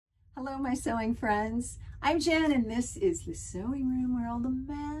Hello, my sewing friends. I'm Jen, and this is the sewing room where all the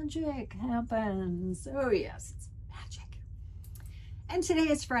magic happens. Oh yes, it's magic. And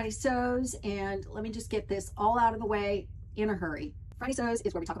today is Friday Sews, and let me just get this all out of the way in a hurry. Friday Sews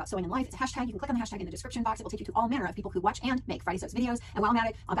is where we talk about sewing in life. It's a hashtag. You can click on the hashtag in the description box. It will take you to all manner of people who watch and make Friday Sews videos. And while I'm at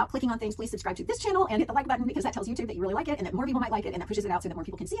it, about clicking on things, please subscribe to this channel and hit the like button, because that tells YouTube that you really like it and that more people might like it, and that pushes it out so that more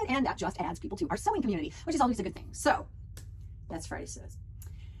people can see it, and that just adds people to our sewing community, which is always a good thing. So that's Friday Sews.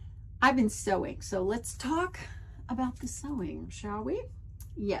 I've been sewing, so let's talk about the sewing, shall we?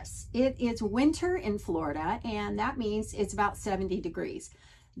 Yes, it is winter in Florida, and that means it's about 70 degrees.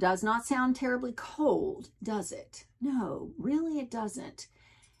 Does not sound terribly cold, does it? No, really it doesn't.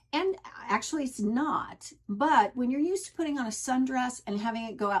 And actually it's not, but when you're used to putting on a sundress and having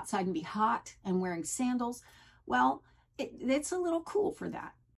it go outside and be hot and wearing sandals, well, it's a little cool for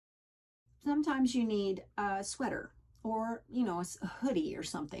that. Sometimes you need a sweater, or, you know, a hoodie or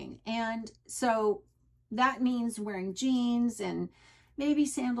something. And so that means wearing jeans and maybe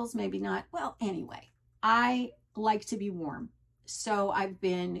sandals, maybe not. Well, anyway, I like to be warm. So I've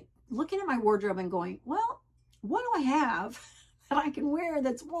been looking at my wardrobe and going, well, what do I have that I can wear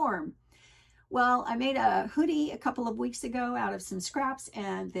that's warm? Well, I made a hoodie a couple of weeks ago out of some scraps.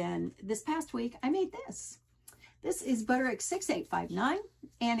 And then this past week, I made this. This is Butterick 6859,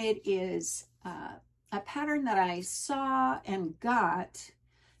 and it is a pattern that I saw and got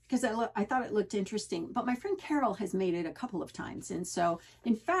because I thought it looked interesting, but my friend Carole has made it a couple of times. And so,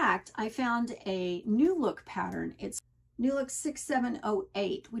 in fact, I found a new look pattern. It's New Look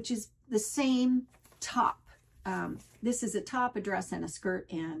 6708, which is the same top. This is a top, a dress, and a skirt,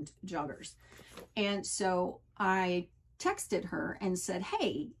 and joggers. And so I texted her and said,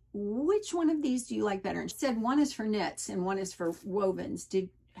 hey, which one of these do you like better? And she said, one is for knits and one is for wovens.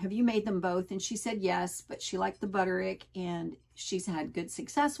 Have you made them both? And she said yes, but she liked the Butterick and she's had good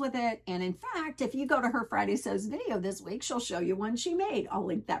success with it. And in fact, if you go to her Friday Sews video this week, she'll show you one she made. I'll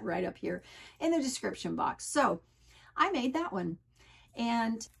link that right up here in the description box. So I made that one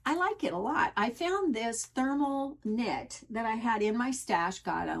and I like it a lot. I found this thermal knit that I had in my stash.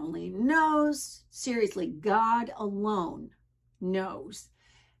 God only knows, seriously, God alone knows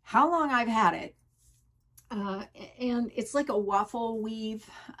how long I've had it. And it's like a waffle weave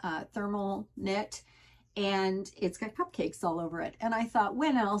thermal knit, and it's got cupcakes all over it. And I thought,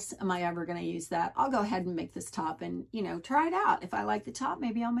 when else am I ever going to use that? I'll go ahead and make this top and, you know, try it out. If I like the top,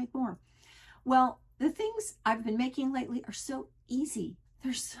 maybe I'll make more. Well, the things I've been making lately are so easy.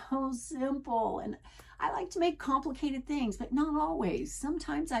 They're so simple. And I like to make complicated things, but not always.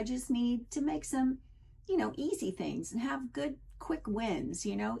 Sometimes I just need to make some, you know, easy things and have good, quick wins,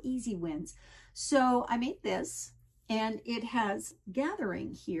 you know, easy wins. So I made this, and it has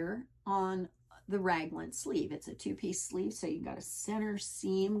gathering here on the raglan sleeve. It's a two-piece sleeve, so you got a center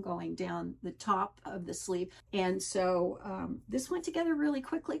seam going down the top of the sleeve. And so this went together really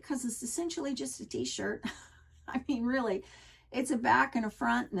quickly because it's essentially just a t-shirt. I mean, really, it's a back and a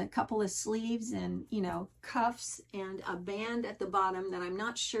front and a couple of sleeves and, you know, cuffs and a band at the bottom that I'm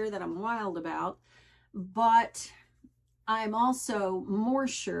not sure that I'm wild about, but I'm also more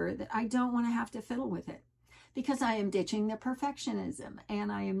sure that I don't want to have to fiddle with it, because I am ditching the perfectionism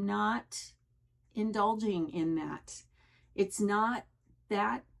and I am not indulging in that. It's not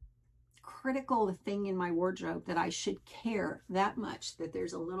that critical a thing in my wardrobe that I should care that much that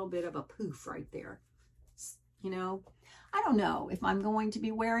there's a little bit of a poof right there. You know, I don't know if I'm going to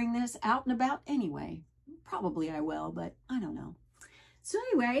be wearing this out and about anyway. Probably I will, but I don't know. So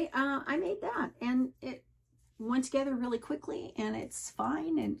anyway, I made that, and it went together really quickly, and it's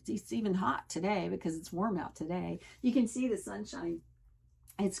fine, and it's even hot today because it's warm out today. You can see the sunshine.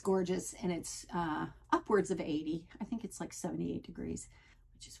 It's gorgeous, and it's upwards of 80. I think it's like 78 degrees,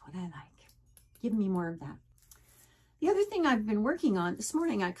 which is what I like. Give me more of that. The other thing I've been working on, this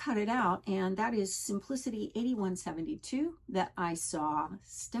morning I cut it out, and that is Simplicity 8172 that I saw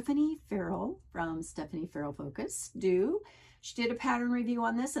Stephanie Farrell from Stephanie Farrell Focus do. She did a pattern review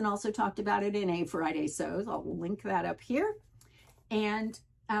on this and also talked about it in a Friday Sews. I'll link that up here. And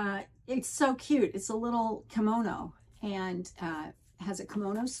it's so cute. It's a little kimono, and has a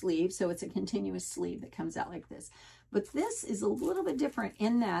kimono sleeve. So it's a continuous sleeve that comes out like this. But this is a little bit different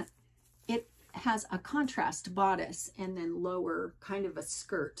in that it has a contrast bodice and then lower kind of a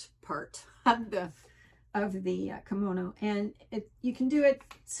skirt part of the kimono, and you can do it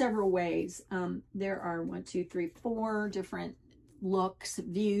several ways. There are 1, 2, 3, 4 different looks,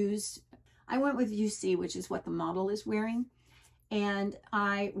 views. I went with UC, which is what the model is wearing, and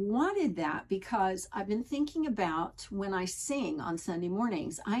I wanted that because I've been thinking about when I sing on Sunday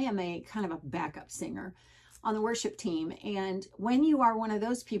mornings. I am a kind of a backup singer. on the worship team. And when you are one of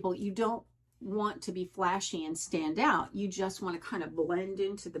those people, you don't want to be flashy and stand out. You just want to kind of blend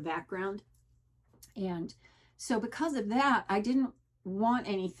into the background. And so because of that, I didn't want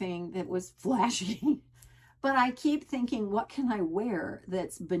anything that was flashy. But I keep thinking, what can I wear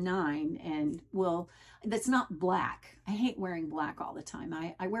that's benign and that's not black? I hate wearing black all the time.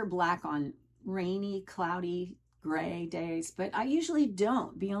 I wear black on rainy, cloudy, gray days, but I usually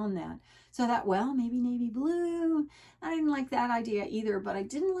don't beyond that. So I thought, well, maybe navy blue. I didn't like that idea either, but I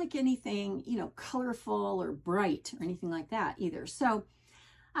didn't like anything, you know, colorful or bright or anything like that either. So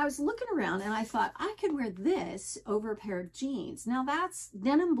I was looking around and I thought I could wear this over a pair of jeans. Now that's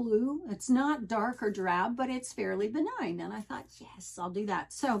denim blue. It's not dark or drab, but it's fairly benign. And I thought, yes, I'll do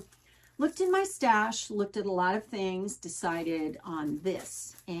that. So looked in my stash, looked at a lot of things, decided on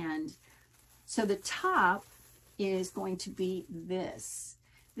this. And so the top is going to be this.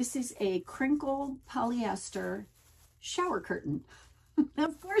 This is a crinkle polyester shower curtain.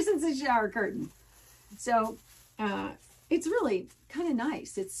 Of course it's a shower curtain. So it's really kind of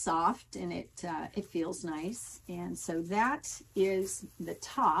nice. It's soft and it feels nice. And so that is the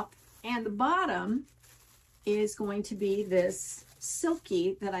top. And the bottom is going to be this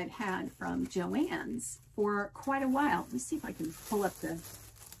silky that I've had from Joann's for quite a while. Let me see if I can pull up the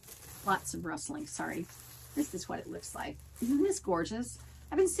lots of rustling. Sorry. This is what it looks like. Isn't this gorgeous?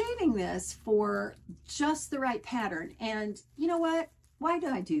 I've been saving this for just the right pattern. And you know what? Why do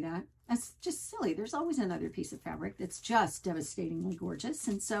I do that? That's just silly. There's always another piece of fabric that's just devastatingly gorgeous.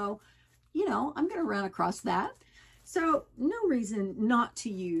 And so, you know, I'm going to run across that. So no reason not to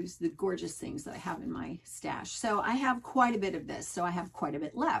use the gorgeous things that I have in my stash. So I have quite a bit of this. So I have quite a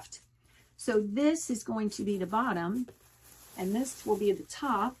bit left. So this is going to be the bottom and this will be the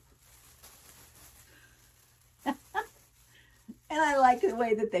top. And I like the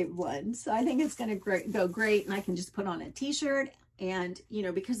way that they've won. So I think it's going to go great. And I can just put on a t-shirt. And, you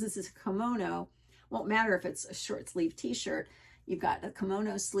know, because this is a kimono, won't matter if it's a short sleeve t-shirt. You've got a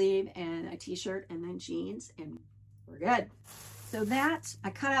kimono sleeve and a t-shirt and then jeans and we're good. So that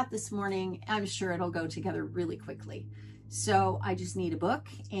I cut out this morning. I'm sure it'll go together really quickly. So I just need a book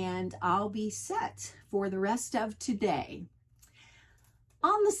and I'll be set for the rest of today.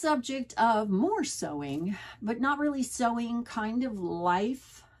 On the subject of more sewing, but not really sewing, kind of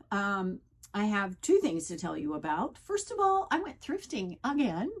life, I have two things to tell you about. First of all, I went thrifting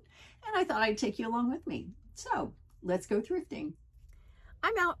again, and I thought I'd take you along with me. So let's go thrifting.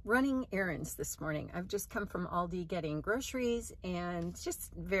 I'm out running errands this morning. I've just come from Aldi getting groceries and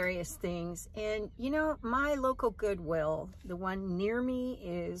just various things. And you know, my local Goodwill, the one near me,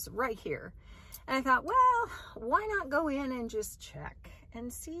 is right here. And I thought, well, why not go in and just check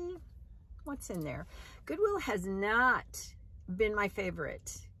and see what's in there. Goodwill has not been my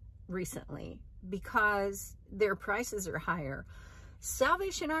favorite recently because their prices are higher.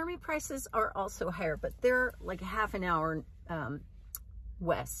 Salvation Army prices are also higher, but they're like half an hour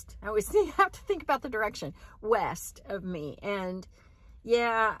west. I always have to think about the direction west of me. And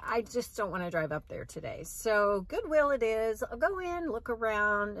yeah, I just don't want to drive up there today. So Goodwill it is. I'll go in, look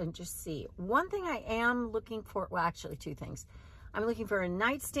around and just see. One thing I am looking for, well, actually two things. I'm looking for a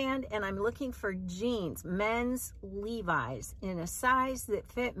nightstand and I'm looking for jeans, men's Levi's in a size that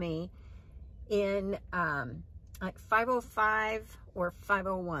fit me in like 505 or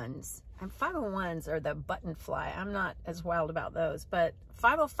 501s. And 501s are the button fly. I'm not as wild about those, but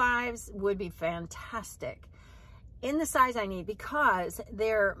 505s would be fantastic in the size I need because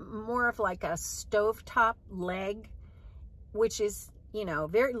they're more of like a stovetop leg, which is, you know,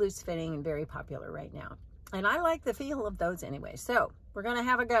 very loose fitting and very popular right now. And I like the feel of those anyway. So we're going to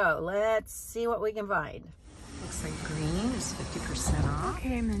have a go. Let's see what we can find. Looks like green is 50% off.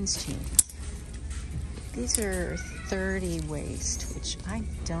 Okay, men's jeans. These are 30 waist, which I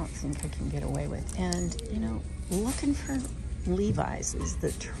don't think I can get away with. And, you know, looking for Levi's is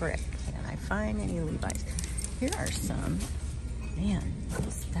the trick. Can I find any Levi's? Here are some. Man,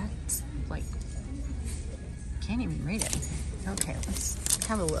 that's like, can't even read it. Okay, let's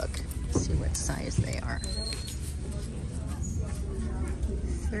have a look. See what size they are.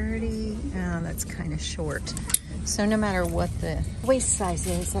 30, oh, that's kind of short. So no matter what the waist size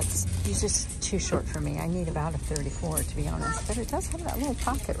is, that's just too short for me. I need about a 34 to be honest, but it does have that little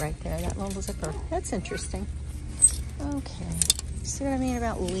pocket right there, that little zipper. That's interesting. Okay, see what I mean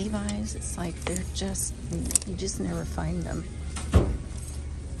about Levi's? It's like they're just, you just never find them.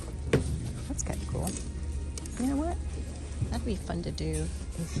 That's kind of cool. You know what? That'd be fun to do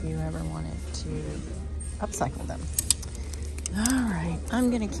if you ever wanted to upcycle them. All right, I'm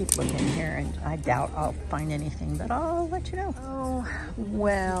gonna keep looking here, and I doubt I'll find anything, but I'll let you know. Oh,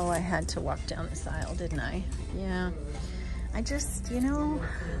 well, I had to walk down this aisle, didn't I? Yeah, I just, you know,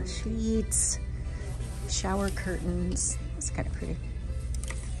 sheets, shower curtains. It's kind of pretty.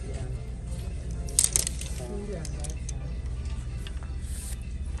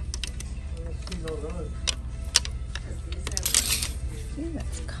 Ooh,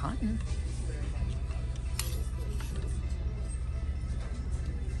 that's cotton.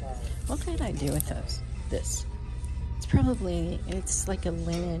 What could I do with those? This. It's like a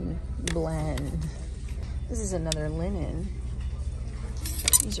linen blend. This is another linen.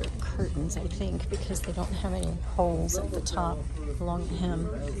 These are curtains, I think, because they don't have any holes at the top along the hem.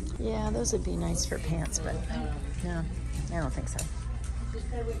 Yeah, those would be nice for pants, but no, I don't think so.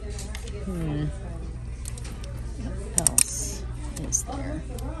 What else is there?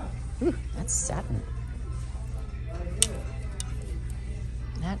 Ooh, that's satin.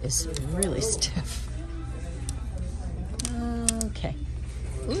 That is really stiff. Okay.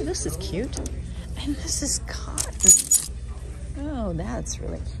 Ooh, this is cute. And this is cotton. Oh, that's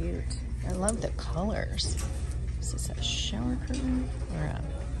really cute. I love the colors. Is this a shower curtain or a...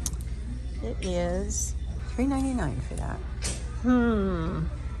 It is $3.99 for that.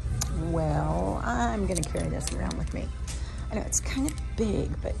 Well, I'm gonna carry this around with me. I know it's kind of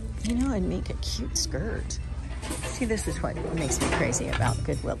big, but you know, it'd make a cute skirt. See, this is what makes me crazy about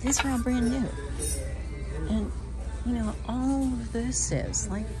Goodwill. These are all brand new. And, you know, all of this is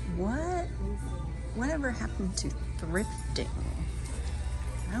like, whatever happened to thrifting?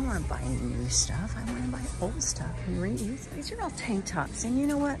 I don't want to buy new stuff. I want to buy old stuff and reuse. These are all tank tops. And you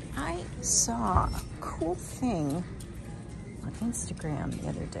know what? I saw a cool thing on Instagram the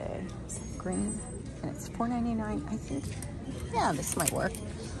other day. It's green and it's $4.99. I think, yeah, this might work.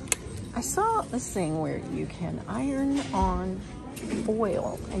 I saw this thing where you can iron on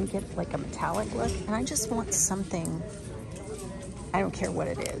foil and get like a metallic look, and I just want something, I don't care what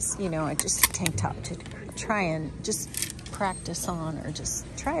it is, you know, just a tank top to try and just practice on or just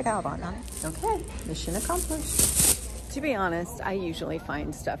try it out on. Okay, mission accomplished. To be honest, I usually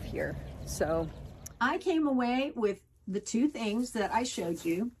find stuff here. So I came away with the two things that I showed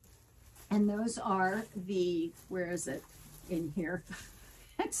you, and those are the, where is it in here?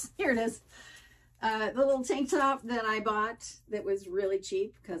 Here it is. The little tank top that I bought that was really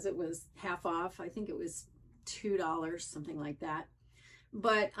cheap because it was half off. I think it was $2, something like that.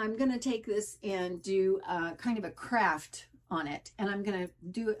 But I'm going to take this and do kind of a craft on it. And I'm going to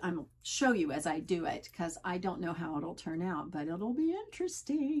do it. I'm going to show you as I do it because I don't know how it'll turn out, but it'll be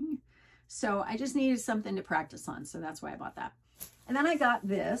interesting. So I just needed something to practice on. So that's why I bought that. And then I got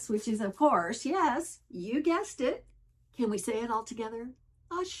this, which is, of course, yes, you guessed it. Can we say it all together?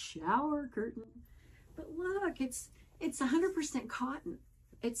 A shower curtain. But look, it's 100% cotton.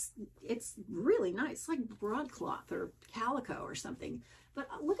 It's really nice, like broadcloth or calico or something. But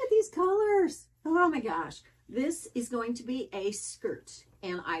look at these colors. Oh my gosh. This is going to be a skirt.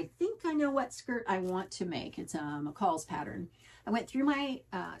 And I think I know what skirt I want to make. It's a McCall's pattern. I went through my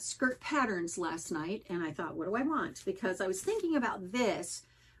skirt patterns last night and I thought, what do I want? Because I was thinking about this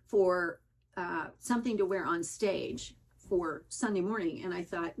for something to wear on stage for Sunday morning, and I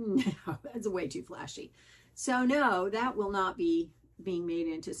thought, no, that's way too flashy. So no, that will not be being made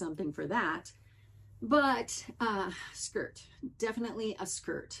into something for that. But skirt, definitely a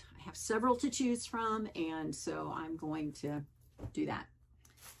skirt. I have several to choose from, and so I'm going to do that.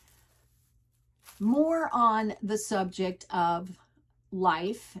 More on the subject of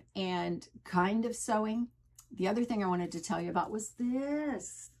life and kind of sewing. The other thing I wanted to tell you about was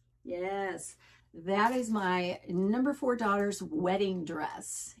this. Yes. That is my number 4 daughter's wedding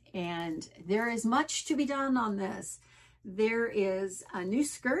dress. And there is much to be done on this. There is a new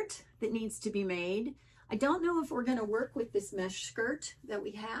skirt that needs to be made. I don't know if we're going to work with this mesh skirt that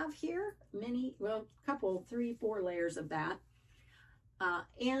we have here. Well, a couple, 3, 4 layers of that.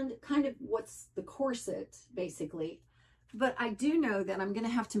 And kind of what's the corset, basically. But I do know that I'm going to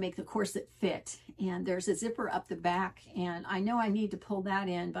have to make the corset fit, and there's a zipper up the back, and I know I need to pull that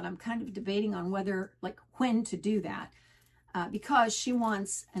in, but I'm kind of debating on whether, like, when to do that, because she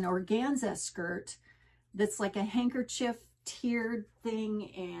wants an organza skirt that's like a handkerchief tiered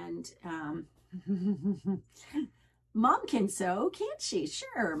thing, and Mom can sew, can't she?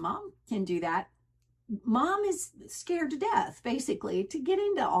 Sure, Mom can do that. Mom is scared to death, basically, to get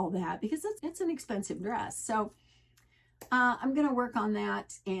into all that because it's an expensive dress. So I'm going to work on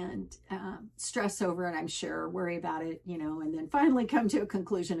that and stress over it, I'm sure, worry about it, you know, and then finally come to a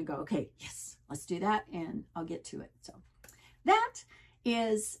conclusion and go, okay, yes, let's do that, and I'll get to it. So that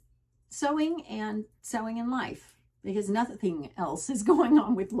is sewing and sewing in life. because nothing else is going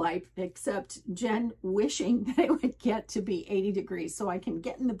on with life except Jen wishing that it would get to be 80 degrees so I can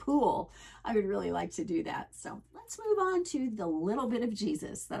get in the pool. I would really like to do that. So let's move on to the little bit of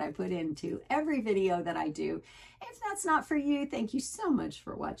Jesus that I put into every video that I do. If that's not for you, thank you so much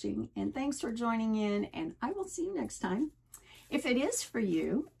for watching, and thanks for joining in, and I will see you next time. If it is for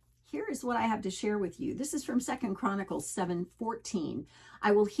you, here is what I have to share with you. This is from 2 Chronicles 7:14.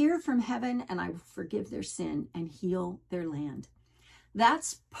 I will hear from heaven, and I will forgive their sin and heal their land.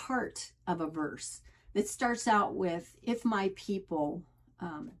 That's part of a verse that starts out with, if my people,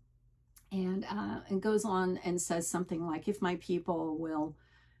 and goes on and says something like, if my people will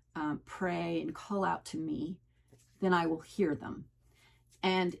pray and call out to me, then I will hear them.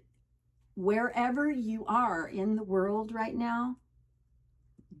 And wherever you are in the world right now,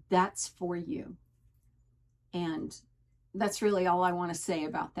 that's for you. And that's really all I want to say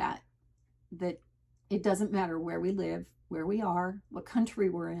about that. That it doesn't matter where we live, where we are, what country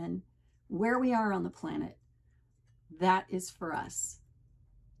we're in, where we are on the planet. That is for us.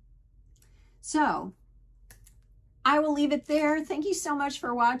 So I will leave it there. Thank you so much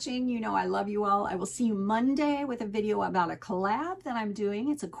for watching. You know I love you all. I will see you Monday with a video about a collab that I'm doing.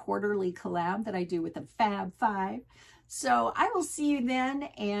 It's a quarterly collab that I do with the Fab Five. So I will see you then,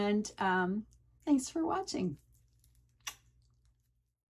 and thanks for watching.